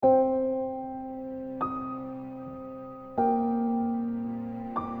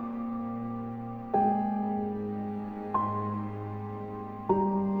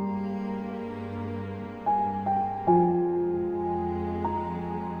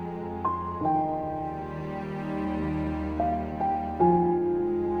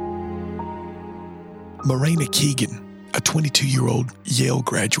Morena Keegan, a 22-year-old Yale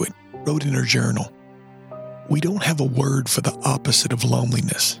graduate, wrote in her journal, "We don't have a word for the opposite of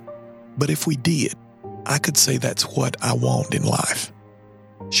loneliness, but if we did, I could say that's what I want in life."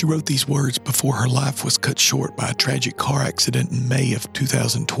 She wrote these words before her life was cut short by a tragic car accident in May of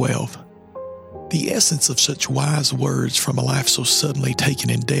 2012. The essence of such wise words from a life so suddenly taken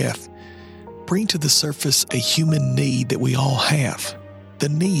in death bring to the surface a human need that we all have, the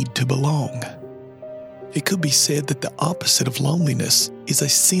need to belong. It could be said that the opposite of loneliness is a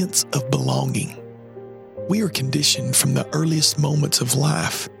sense of belonging. We are conditioned from the earliest moments of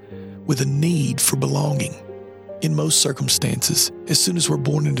life with a need for belonging. In most circumstances, as soon as we're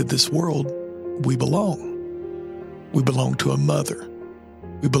born into this world, we belong. We belong to a mother.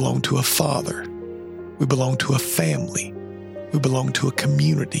 We belong to a father. We belong to a family. We belong to a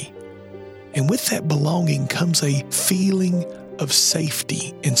community. And with that belonging comes a feeling of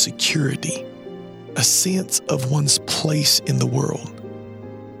safety and security, a sense of one's place in the world.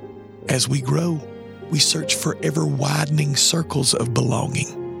 As we grow, we search for ever-widening circles of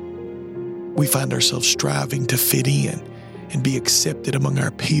belonging. We find ourselves striving to fit in and be accepted among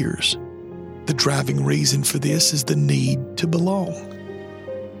our peers. The driving reason for this is the need to belong.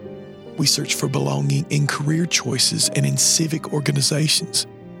 We search for belonging in career choices and in civic organizations.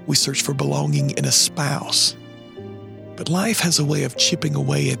 We search for belonging in a spouse. But life has a way of chipping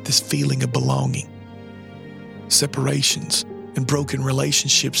away at this feeling of belonging. Separations and broken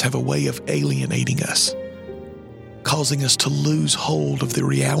relationships have a way of alienating us, causing us to lose hold of the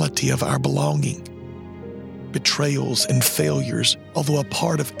reality of our belonging. Betrayals and failures, although a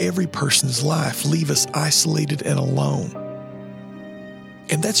part of every person's life, leave us isolated and alone.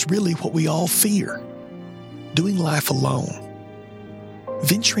 And that's really what we all fear, doing life alone,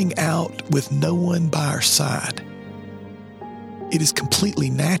 venturing out with no one by our side. It is completely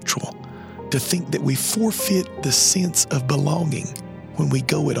natural to think that we forfeit the sense of belonging when we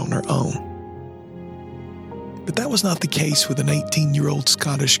go it on our own. But that was not the case with an 18-year-old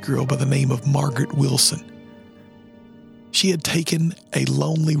Scottish girl by the name of Margaret Wilson. She had taken a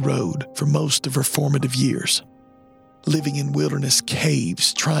lonely road for most of her formative years, living in wilderness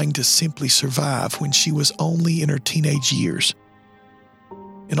caves, trying to simply survive when she was only in her teenage years.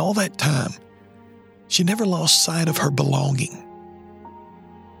 In all that time, she never lost sight of her belonging.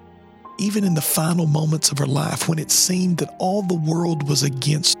 Even in the final moments of her life, when it seemed that all the world was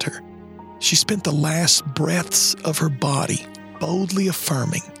against her, she spent the last breaths of her body boldly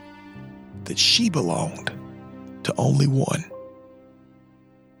affirming that she belonged to only one.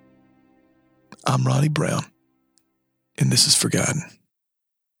 I'm Ronnie Brown, and this is Forgotten.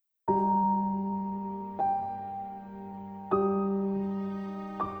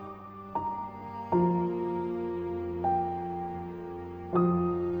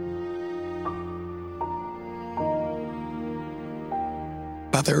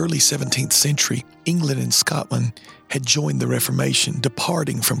 By the early 17th century, England and Scotland had joined the Reformation,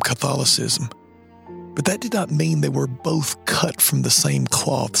 departing from Catholicism. But that did not mean they were both cut from the same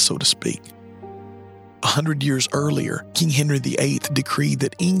cloth, so to speak. 100 years earlier, King Henry VIII decreed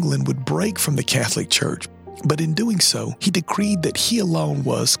that England would break from the Catholic Church, but in doing so, he decreed that he alone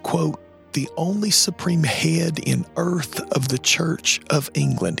was, quote, the only supreme head in earth of the Church of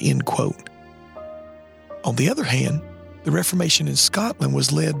England, end quote. On the other hand, the Reformation in Scotland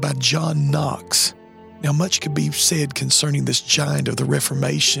was led by John Knox. Now, much could be said concerning this giant of the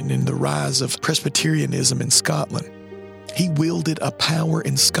Reformation and the rise of Presbyterianism in Scotland. He wielded a power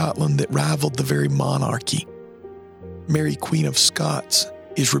in Scotland that rivaled the very monarchy. Mary, Queen of Scots,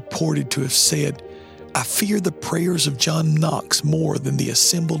 is reported to have said, "I fear the prayers of John Knox more than the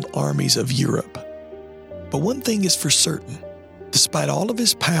assembled armies of Europe." But one thing is for certain. Despite all of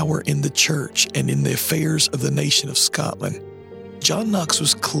his power in the church and in the affairs of the nation of Scotland, John Knox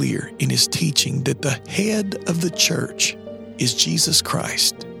was clear in his teaching that the head of the church is Jesus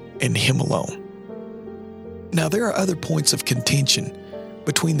Christ and him alone. Now, there are other points of contention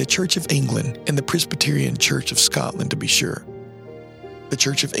between the Church of England and the Presbyterian Church of Scotland, to be sure. The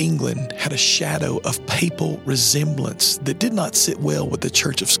Church of England had a shadow of papal resemblance that did not sit well with the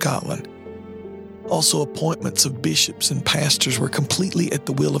Church of Scotland. Also, appointments of bishops and pastors were completely at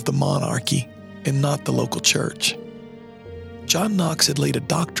the will of the monarchy and not the local church. John Knox had laid a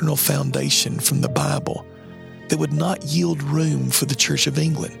doctrinal foundation from the Bible that would not yield room for the Church of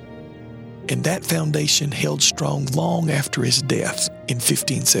England, and that foundation held strong long after his death in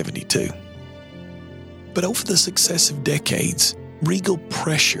 1572. But over the successive decades, regal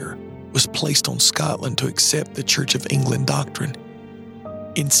pressure was placed on Scotland to accept the Church of England doctrine.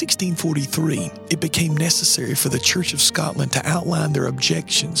 In 1643, it became necessary for the Church of Scotland to outline their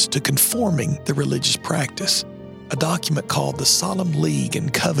objections to conforming the religious practice. A document called the Solemn League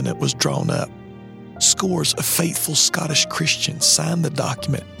and Covenant was drawn up. Scores of faithful Scottish Christians signed the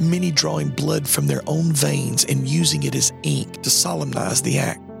document, many drawing blood from their own veins and using it as ink to solemnize the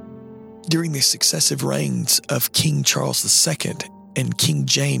act. During the successive reigns of King Charles II and King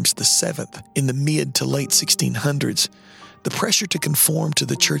James VII in the mid to late 1600s, the pressure to conform to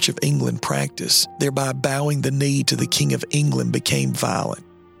the Church of England practice, thereby bowing the knee to the King of England, became violent.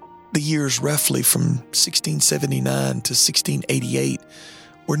 The years roughly from 1679 to 1688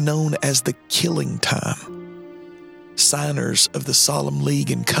 were known as the Killing Time. Signers of the Solemn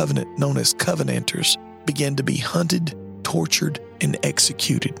League and Covenant, known as Covenanters, began to be hunted, tortured, and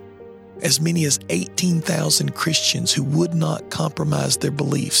executed. As many as 18,000 Christians who would not compromise their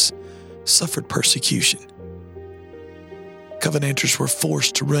beliefs suffered persecution. Covenanters were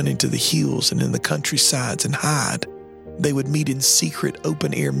forced to run into the hills and in the countrysides and hide. They would meet in secret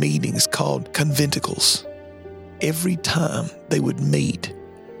open-air meetings called conventicles. Every time they would meet,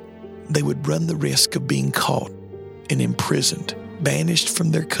 they would run the risk of being caught and imprisoned, banished from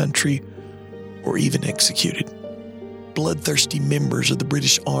their country, or even executed. Bloodthirsty members of the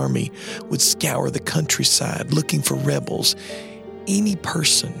British Army would scour the countryside looking for rebels. Any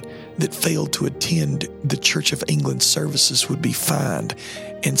person that failed to attend the Church of England services would be fined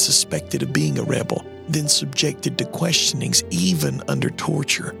and suspected of being a rebel, then subjected to questionings, even under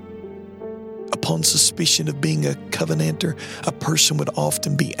torture. Upon suspicion of being a Covenanter, a person would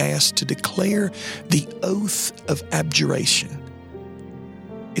often be asked to declare the oath of abjuration.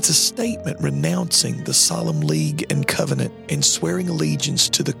 It's a statement renouncing the Solemn League and Covenant and swearing allegiance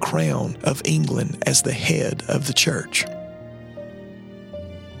to the Crown of England as the head of the Church.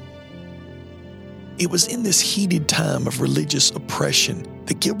 It was in this heated time of religious oppression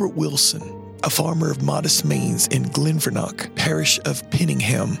that Gilbert Wilson, a farmer of modest means in Glenvernock, parish of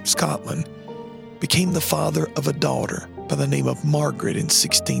Penningham, Scotland, became the father of a daughter by the name of Margaret in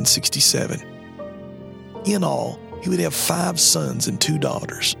 1667. In all, he would have 5 sons and 2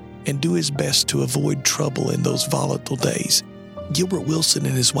 daughters, and do his best to avoid trouble in those volatile days. Gilbert Wilson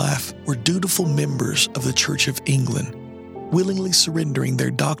and his wife were dutiful members of the Church of England, willingly surrendering their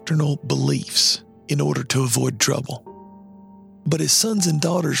doctrinal beliefs in order to avoid trouble. But his sons and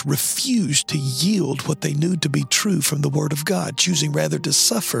daughters refused to yield what they knew to be true from the Word of God, choosing rather to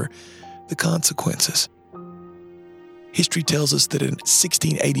suffer the consequences. History tells us that in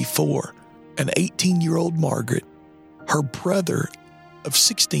 1684, an 18-year-old Margaret, her brother of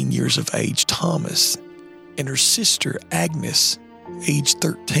 16 years of age, Thomas, and her sister, Agnes, aged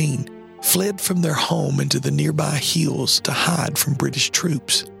 13, fled from their home into the nearby hills to hide from British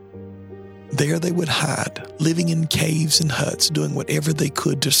troops. There they would hide, living in caves and huts, doing whatever they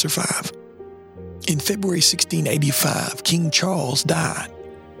could to survive. In February 1685, King Charles died,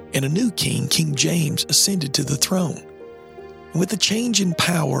 and a new king, King James, ascended to the throne. With the change in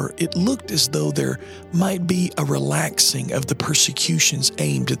power, it looked as though there might be a relaxing of the persecutions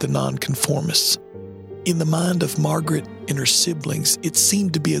aimed at the nonconformists. In the mind of Margaret and her siblings, it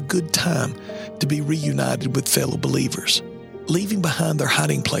seemed to be a good time to be reunited with fellow believers. Leaving behind their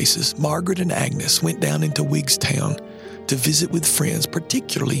hiding places, Margaret and Agnes went down into Wigstown to visit with friends,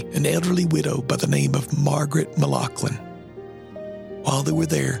 particularly an elderly widow by the name of Margaret McLaughlin. While they were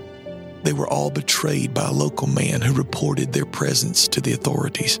there, they were all betrayed by a local man who reported their presence to the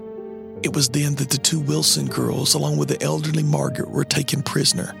authorities. It was then that the 2 Wilson girls, along with the elderly Margaret, were taken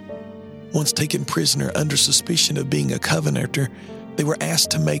prisoner. Once taken prisoner under suspicion of being a Covenanter, they were asked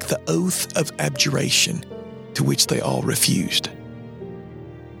to make the oath of abjuration, to which they all refused.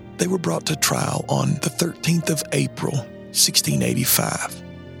 They were brought to trial on the 13th of April, 1685,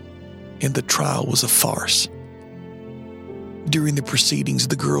 and the trial was a farce. During the proceedings,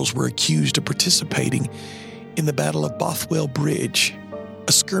 the girls were accused of participating in the Battle of Bothwell Bridge,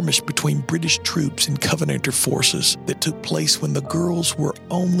 a skirmish between British troops and Covenanter forces that took place when the girls were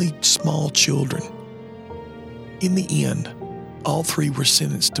only small children. In the end, all 3 were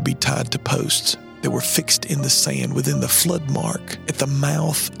sentenced to be tied to posts that were fixed in the sand within the flood mark at the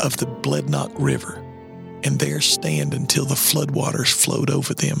mouth of the Blednoch River, and there stand until the floodwaters flowed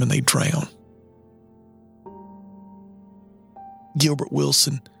over them and they drowned. Gilbert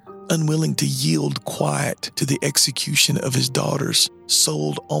Wilson, unwilling to yield quiet to the execution of his daughters,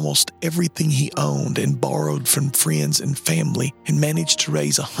 sold almost everything he owned and borrowed from friends and family and managed to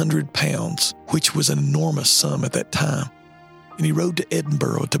raise £100, which was an enormous sum at that time. And he rode to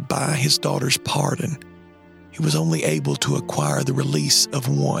Edinburgh to buy his daughter's pardon. He was only able to acquire the release of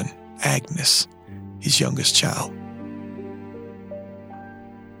one, Agnes, his youngest child.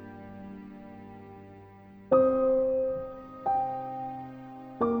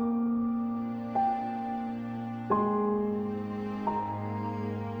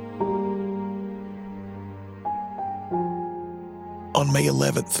 On May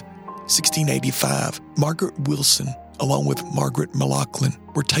 11th, 1685, Margaret Wilson, along with Margaret McLaughlin,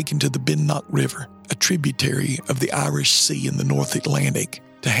 were taken to the Bennock River, a tributary of the Irish Sea in the North Atlantic,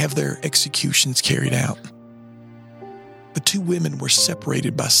 to have their executions carried out. The two women were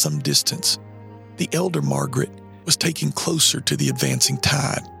separated by some distance. The elder Margaret was taken closer to the advancing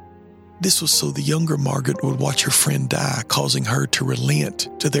tide. This was so the younger Margaret would watch her friend die, causing her to relent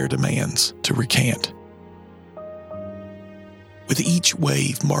to their demands to recant. With each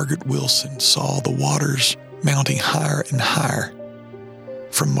wave, Margaret Wilson saw the waters mounting higher and higher,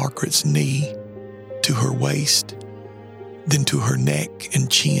 from Margaret's knee to her waist, then to her neck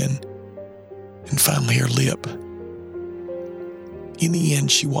and chin, and finally her lip. In the end,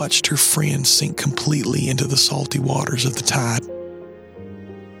 she watched her friend sink completely into the salty waters of the tide.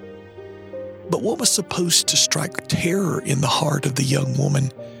 But what was supposed to strike terror in the heart of the young woman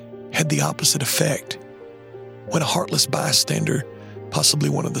had the opposite effect. When a heartless bystander, possibly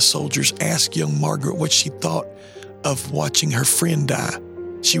one of the soldiers, asked young Margaret what she thought of watching her friend die,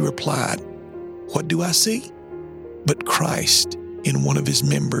 she replied, "What do I see? But Christ in one of his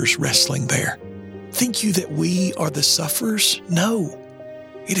members wrestling there. Think you that we are the sufferers? No,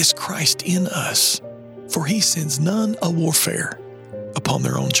 it is Christ in us, for he sends none a warfare upon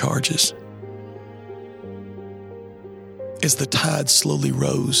their own charges." As the tide slowly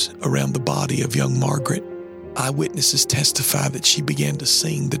rose around the body of young Margaret, eyewitnesses testify that she began to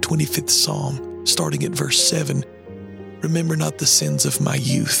sing the 25th Psalm, starting at verse 7, "Remember not the sins of my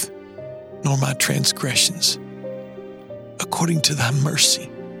youth, nor my transgressions. According to thy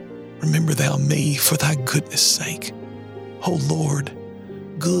mercy, remember thou me for thy goodness' sake. O Lord,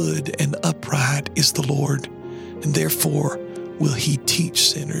 good and upright is the Lord, and therefore will he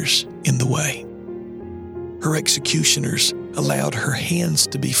teach sinners in the way." Her executioners allowed her hands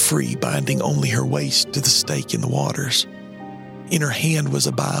to be free, binding only her waist to the stake in the waters. In her hand was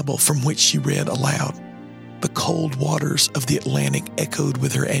a Bible from which she read aloud. The cold waters of the Atlantic echoed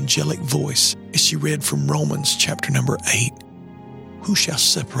with her angelic voice as she read from Romans chapter number 8. "Who shall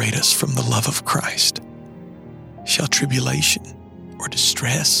separate us from the love of Christ? Shall tribulation, or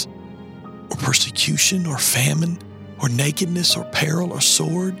distress, or persecution, or famine, or nakedness, or peril, or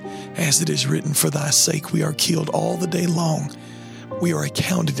sword? As it is written, for thy sake we are killed all the day long. We are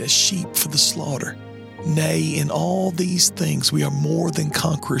accounted as sheep for the slaughter. Nay, in all these things we are more than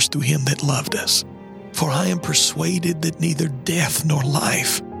conquerors through him that loved us. For I am persuaded that neither death nor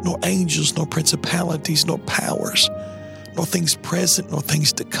life, nor angels, nor principalities, nor powers, nor things present, nor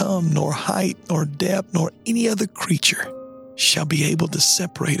things to come, nor height, nor depth, nor any other creature shall be able to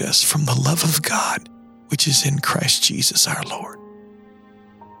separate us from the love of God, which is in Christ Jesus our Lord."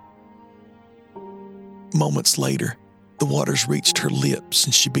 Moments later, the waters reached her lips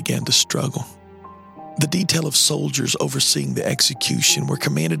and she began to struggle. The detail of soldiers overseeing the execution were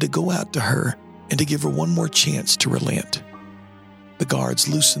commanded to go out to her and to give her one more chance to relent. The guards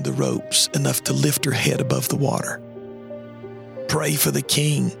loosened the ropes enough to lift her head above the water. "Pray for the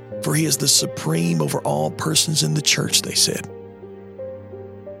king, for he is the supreme over all persons in the church," they said.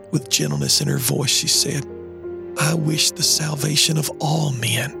 With gentleness in her voice, she said, "I wish the salvation of all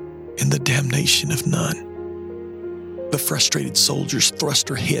men and the damnation of none." The frustrated soldiers thrust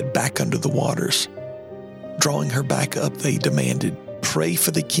her head back under the waters. Drawing her back up, they demanded, "Pray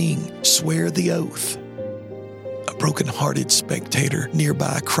for the king, swear the oath." A broken-hearted spectator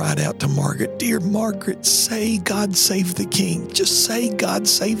nearby cried out to Margaret, "Dear Margaret, say God save the king. Just say God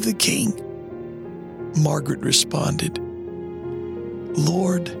save the king." Margaret responded,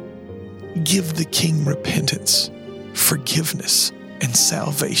 "Lord, give the king repentance, forgiveness, and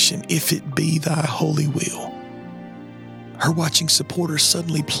salvation, if it be thy holy will." Her watching supporters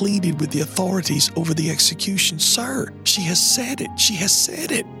suddenly pleaded with the authorities over the execution, "Sir, she has said it, she has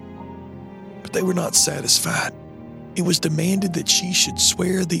said it." But they were not satisfied. It was demanded that she should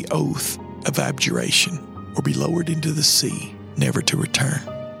swear the oath of abjuration or be lowered into the sea, never to return.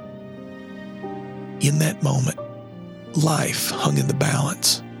 In that moment, life hung in the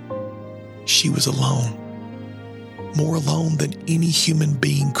balance. She was alone, more alone than any human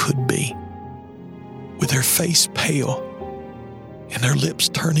being could be. With her face pale and her lips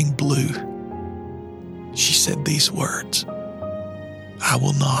turning blue, she said these words, "I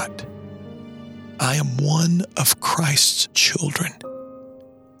will not. I am one of Christ's children.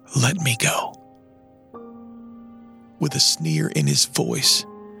 Let me go." With a sneer in his voice,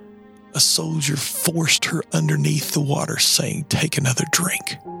 a soldier forced her underneath the water, saying, "Take another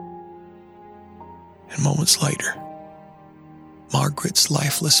drink." And moments later, Margaret's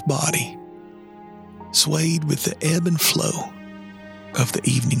lifeless body swayed with the ebb and flow of the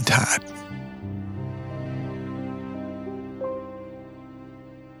evening tide.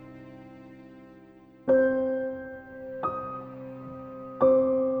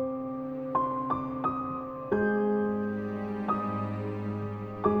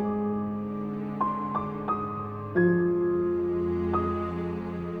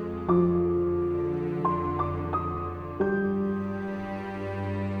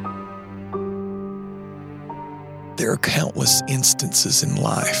 There are countless instances in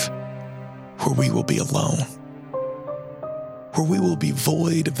life where we will be alone, where we will be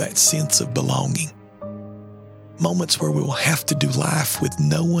void of that sense of belonging. Moments where we will have to do life with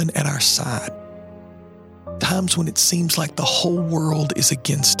no one at our side. Times when it seems like the whole world is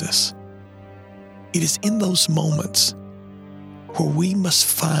against us. It is in those moments where we must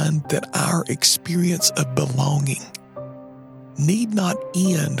find that our experience of belonging need not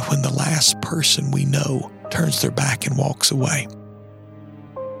end when the last person we know turns their back and walks away.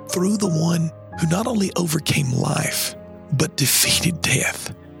 Through the one who not only overcame life, but defeated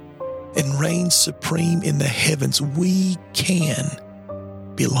death and reigns supreme in the heavens, we can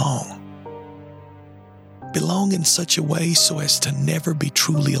belong. Belong in such a way so as to never be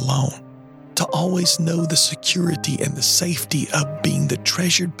truly alone, to always know the security and the safety of being the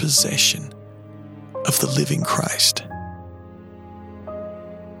treasured possession of the living Christ.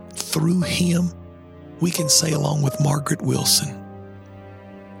 Through Him, we can say along with Margaret Wilson,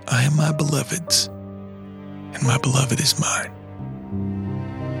 I am my beloved's, and my beloved is mine.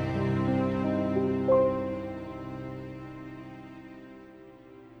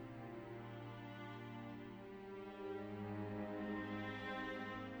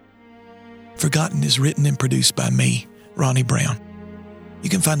 Forgotten is written and produced by me, Ronnie Brown. You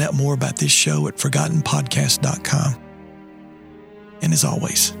can find out more about this show at ForgottenPodcast.com. And as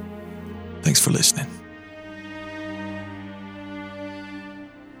always, thanks for listening.